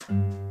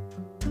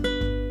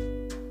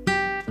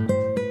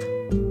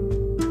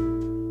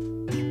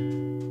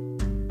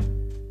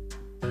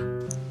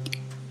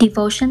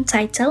Devotion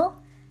title,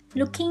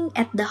 Looking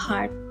at the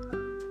Heart.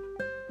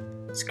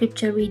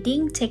 Scripture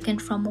reading taken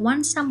from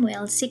 1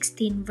 Samuel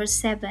 16 verse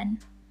 7.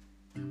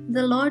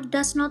 The Lord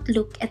does not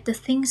look at the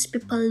things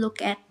people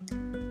look at.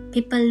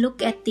 People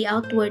look at the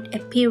outward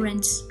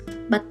appearance,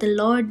 but the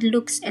Lord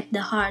looks at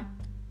the heart.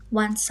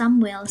 1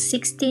 Samuel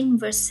 16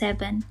 verse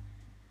 7.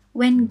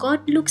 When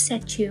God looks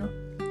at you,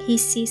 He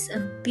sees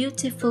a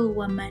beautiful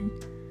woman,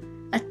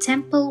 a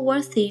temple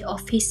worthy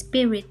of His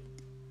Spirit.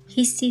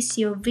 He sees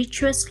your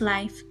virtuous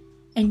life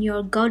and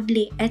your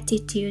godly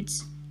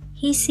attitudes.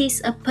 He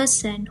sees a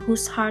person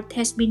whose heart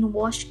has been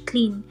washed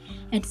clean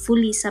and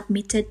fully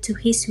submitted to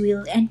His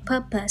will and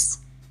purpose.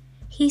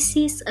 He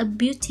sees a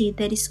beauty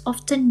that is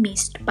often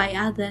missed by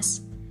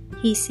others.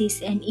 He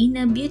sees an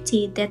inner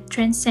beauty that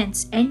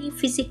transcends any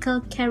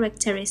physical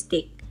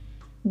characteristic,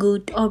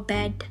 good or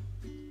bad.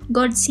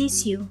 God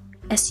sees you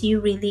as you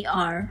really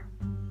are.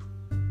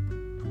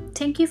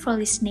 Thank you for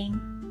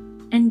listening,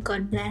 and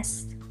God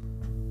bless.